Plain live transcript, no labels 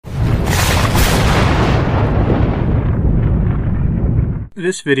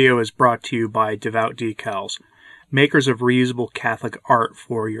This video is brought to you by Devout Decals, makers of reusable Catholic art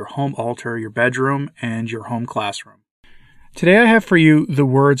for your home altar, your bedroom, and your home classroom. Today I have for you the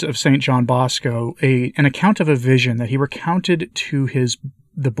words of St. John Bosco, an account of a vision that he recounted to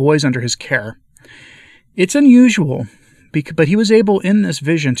the boys under his care. It's unusual, but he was able in this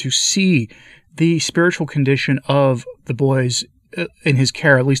vision to see the spiritual condition of the boys in his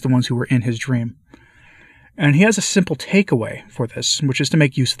care, at least the ones who were in his dream. And he has a simple takeaway for this, which is to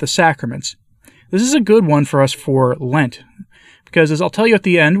make use of the sacraments. This is a good one for us for Lent, because as I'll tell you at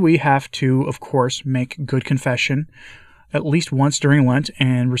the end, we have to, of course, make good confession at least once during Lent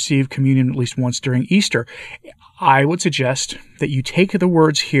and receive communion at least once during Easter. I would suggest that you take the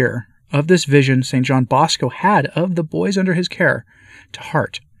words here of this vision St. John Bosco had of the boys under his care to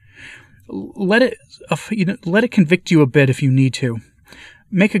heart. Let it convict you a bit if you need to.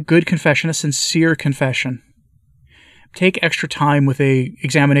 Make a good confession, a sincere confession. Take extra time with an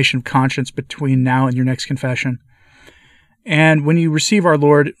examination of conscience between now and your next confession. And when you receive our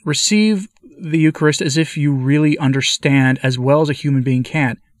Lord, receive the Eucharist as if you really understand, as well as a human being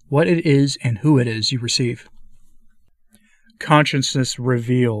can, what it is and who it is you receive. Consciousness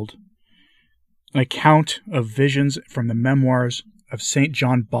Revealed. An account of visions from the memoirs of St.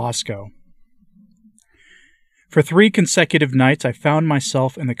 John Bosco. For 3 consecutive nights, I found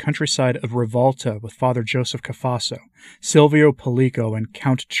myself in the countryside of Rivalta with Father Joseph Cafasso, Silvio Pellico, and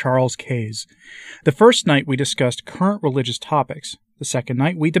Count Charles Case. The first night, we discussed current religious topics. The second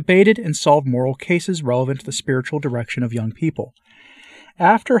night, we debated and solved moral cases relevant to the spiritual direction of young people.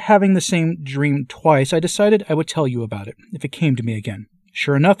 After having the same dream twice, I decided I would tell you about it, if it came to me again.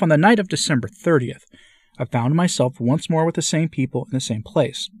 Sure enough, on the night of December 30th, I found myself once more with the same people in the same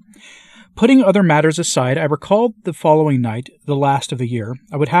place. Putting other matters aside, I recalled the following night, the last of the year,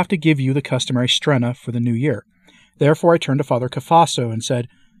 I would have to give you the customary strenna for the new year. Therefore I turned to Father Cafasso and said,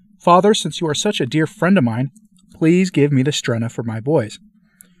 "Father, since you are such a dear friend of mine, please give me the strenna for my boys."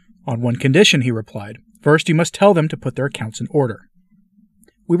 "On one condition," he replied. "First, you must tell them to put their accounts in order."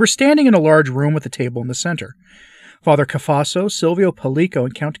 We were standing in a large room with a table in the center. Father Cafasso, Silvio Pellico,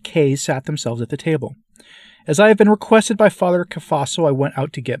 and Count Case sat themselves at the table. As I had been requested by Father Cafasso, I went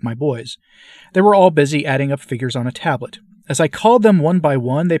out to get my boys. They were all busy adding up figures on a tablet. As I called them one by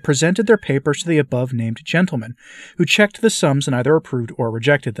one, they presented their papers to the above-named gentleman, who checked the sums and either approved or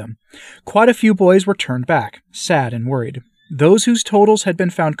rejected them. Quite a few boys were turned back, sad and worried. Those whose totals had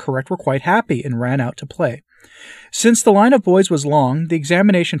been found correct were quite happy and ran out to play. Since the line of boys was long, the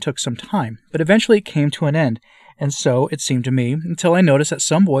examination took some time, but eventually it came to an end, and so, it seemed to me, until I noticed that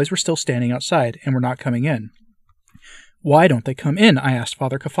some boys were still standing outside and were not coming in. "Why don't they come in?" I asked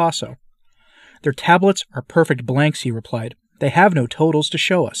Father Cafasso. "Their tablets are perfect blanks," he replied. "They have no totals to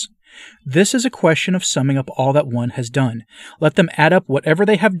show us. This is a question of summing up all that one has done. Let them add up whatever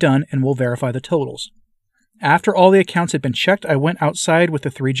they have done, and we'll verify the totals." After all the accounts had been checked, I went outside with the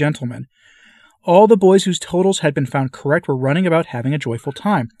 3 gentlemen. All the boys whose totals had been found correct were running about having a joyful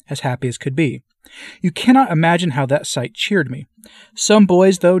time, as happy as could be. You cannot imagine how that sight cheered me. Some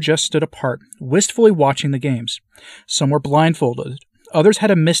boys, though, just stood apart, wistfully watching the games. Some were blindfolded. Others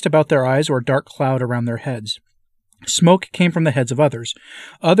had a mist about their eyes or a dark cloud around their heads. Smoke came from the heads of others.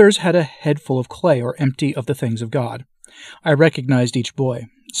 Others had a head full of clay or empty of the things of God. I recognized each boy.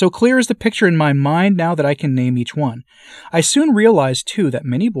 So clear is the picture in my mind now that I can name each one. I soon realized, too, that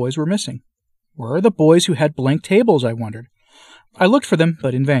many boys were missing. Where are the boys who had blank tables, I wondered. I looked for them,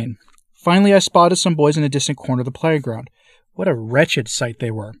 but in vain. Finally, I spotted some boys in a distant corner of the playground. What a wretched sight they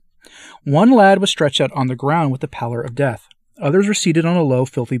were. One lad was stretched out on the ground with the pallor of death. Others were seated on a low,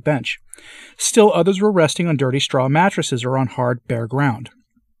 filthy bench. Still others were resting on dirty straw mattresses or on hard, bare ground.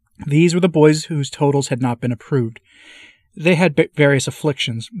 These were the boys whose totals had not been approved. They had various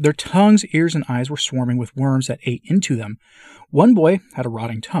afflictions. Their tongues, ears, and eyes were swarming with worms that ate into them. One boy had a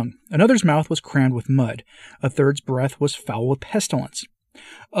rotting tongue. Another's mouth was crammed with mud. A third's breath was foul with pestilence.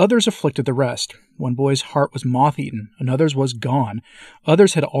 Others afflicted the rest. One boy's heart was moth-eaten, another's was gone.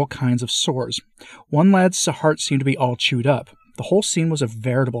 Others had all kinds of sores. One lad's heart seemed to be all chewed up. The whole scene was a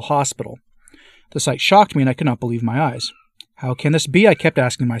veritable hospital. The sight shocked me, and I could not believe my eyes. How can this be? I kept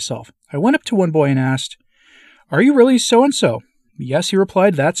asking myself. I went up to one boy and asked, "Are you really so-and-so?" "Yes," he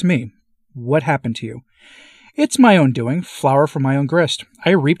replied, "that's me." "What happened to you?" "It's my own doing, flour from my own grist. I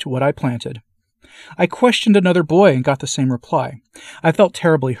reaped what I planted." I questioned another boy and got the same reply. I felt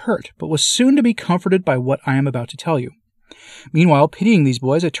terribly hurt, but was soon to be comforted by what I am about to tell you. Meanwhile, pitying these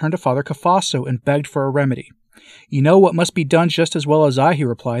boys, I turned to Father Cafasso and begged for a remedy. "You know what must be done just as well as I," he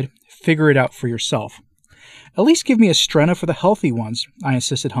replied. "Figure it out for yourself." "At least give me a strenna for the healthy ones," I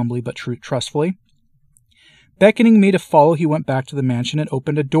insisted humbly but trustfully. Beckoning me to follow, he went back to the mansion and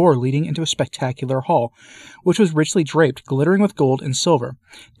opened a door leading into a spectacular hall, which was richly draped, glittering with gold and silver.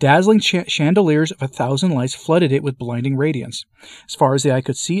 Dazzling chandeliers of 1,000 lights flooded it with blinding radiance. As far as the eye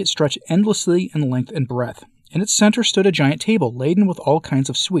could see, it stretched endlessly in length and breadth. In its center stood a giant table laden with all kinds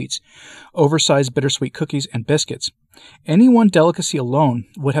of sweets, oversized bittersweet cookies and biscuits. Any one delicacy alone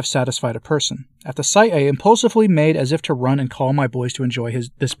would have satisfied a person. At the sight, I impulsively made as if to run and call my boys to enjoy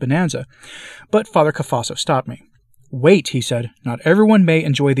this bonanza. But Father Cafasso stopped me. "Wait," he said. "Not everyone may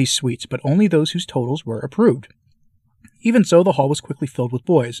enjoy these sweets, but only those whose totals were approved." Even so, the hall was quickly filled with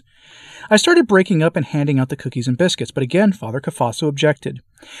boys. I started breaking up and handing out the cookies and biscuits, but again Father Cafasso objected.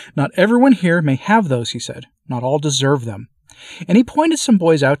 "Not everyone here may have those," he said. "Not all deserve them." And he pointed some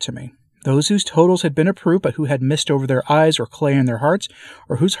boys out to me. Those whose totals had been approved, but who had mist over their eyes or clay in their hearts,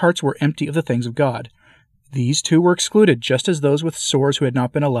 or whose hearts were empty of the things of God. These too were excluded, just as those with sores who had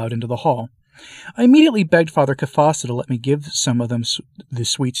not been allowed into the hall. I immediately begged Father Cafasso to let me give some of them the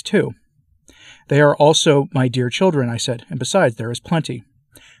sweets too. "They are also my dear children," I said, "and besides, there is plenty."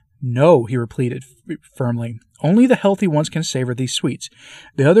 "No," he repeated firmly. "Only the healthy ones can savor these sweets.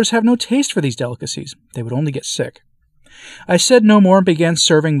 The others have no taste for these delicacies. They would only get sick." I said no more and began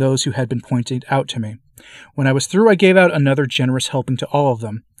serving those who had been pointed out to me. When I was through, I gave out another generous helping to all of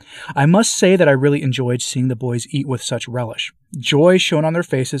them. I must say that I really enjoyed seeing the boys eat with such relish. Joy shone on their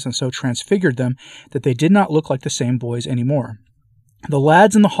faces and so transfigured them that they did not look like the same boys any more. The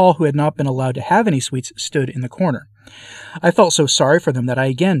lads in the hall who had not been allowed to have any sweets stood in the corner. I felt so sorry for them that I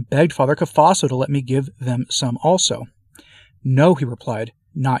again begged Father Cafasso to let me give them some also. "No," he replied,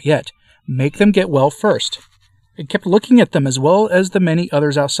 "not yet. Make them get well first." I kept looking at them as well as the many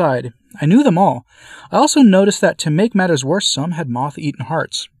others outside. I knew them all. I also noticed that, to make matters worse, some had moth-eaten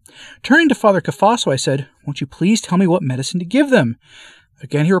hearts. Turning to Father Cafasso, I said, "Won't you please tell me what medicine to give them?"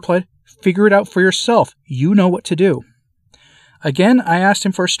 Again he replied, "Figure it out for yourself. You know what to do." Again I asked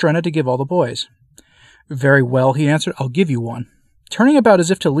him for a strenna to give all the boys. "Very well," he answered, "I'll give you one." Turning about as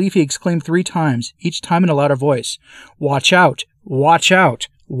if to leave, he exclaimed 3 times, each time in a louder voice, "Watch out! Watch out!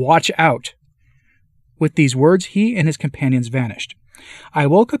 Watch out!" With these words, he and his companions vanished. I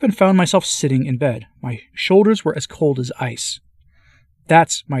woke up and found myself sitting in bed. My shoulders were as cold as ice.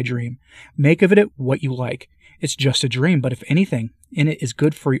 That's my dream. Make of it what you like. It's just a dream, but if anything in it is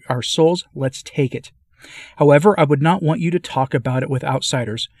good for our souls, let's take it. However, I would not want you to talk about it with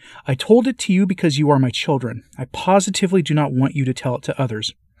outsiders. I told it to you because you are my children. I positively do not want you to tell it to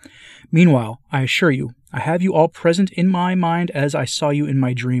others. Meanwhile, I assure you, I have you all present in my mind as I saw you in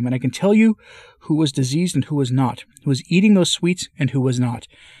my dream, and I can tell you who was diseased and who was not, who was eating those sweets and who was not.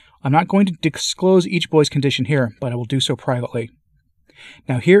 I'm not going to disclose each boy's condition here, but I will do so privately.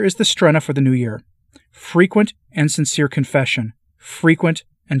 Now here is the strenna for the new year. Frequent and sincere confession. Frequent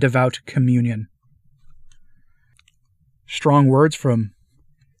and devout communion. Strong words from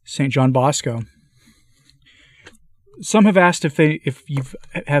St. John Bosco. Some have asked if you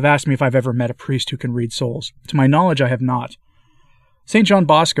have asked me if I've ever met a priest who can read souls. To my knowledge, I have not. St. John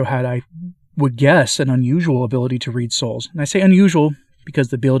Bosco had, I would guess, an unusual ability to read souls. And I say unusual because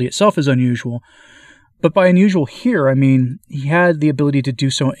the ability itself is unusual. But by unusual here, I mean he had the ability to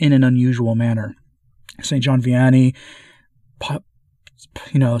do so in an unusual manner. St. John Vianney,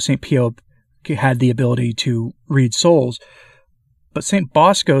 St. Pio had the ability to read souls. But St.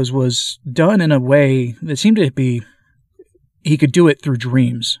 Bosco's was done in a way that seemed to be he could do it through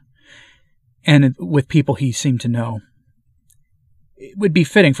dreams and with people he seemed to know. It would be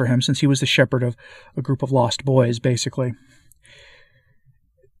fitting for him since he was the shepherd of a group of lost boys, basically.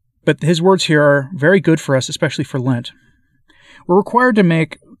 But his words here are very good for us, especially for Lent. We're required to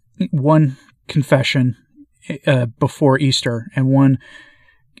make one confession before Easter and one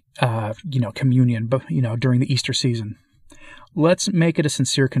communion, during the Easter season. Let's make it a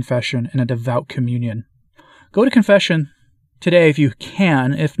sincere confession and a devout communion. Go to confession today if you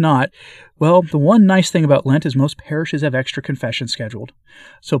can. If not, well, the one nice thing about Lent is most parishes have extra confession scheduled.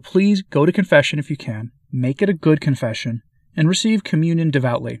 So please go to confession if you can. Make it a good confession and receive communion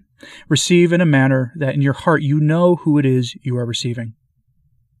devoutly. Receive in a manner that in your heart you know who it is you are receiving.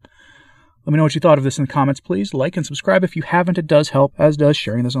 Let me know what you thought of this in the comments, please. Like and subscribe if you haven't. It does help, as does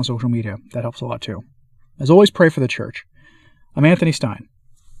sharing this on social media. That helps a lot too. As always, pray for the Church. I'm Anthony Stein.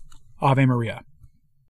 Ave Maria.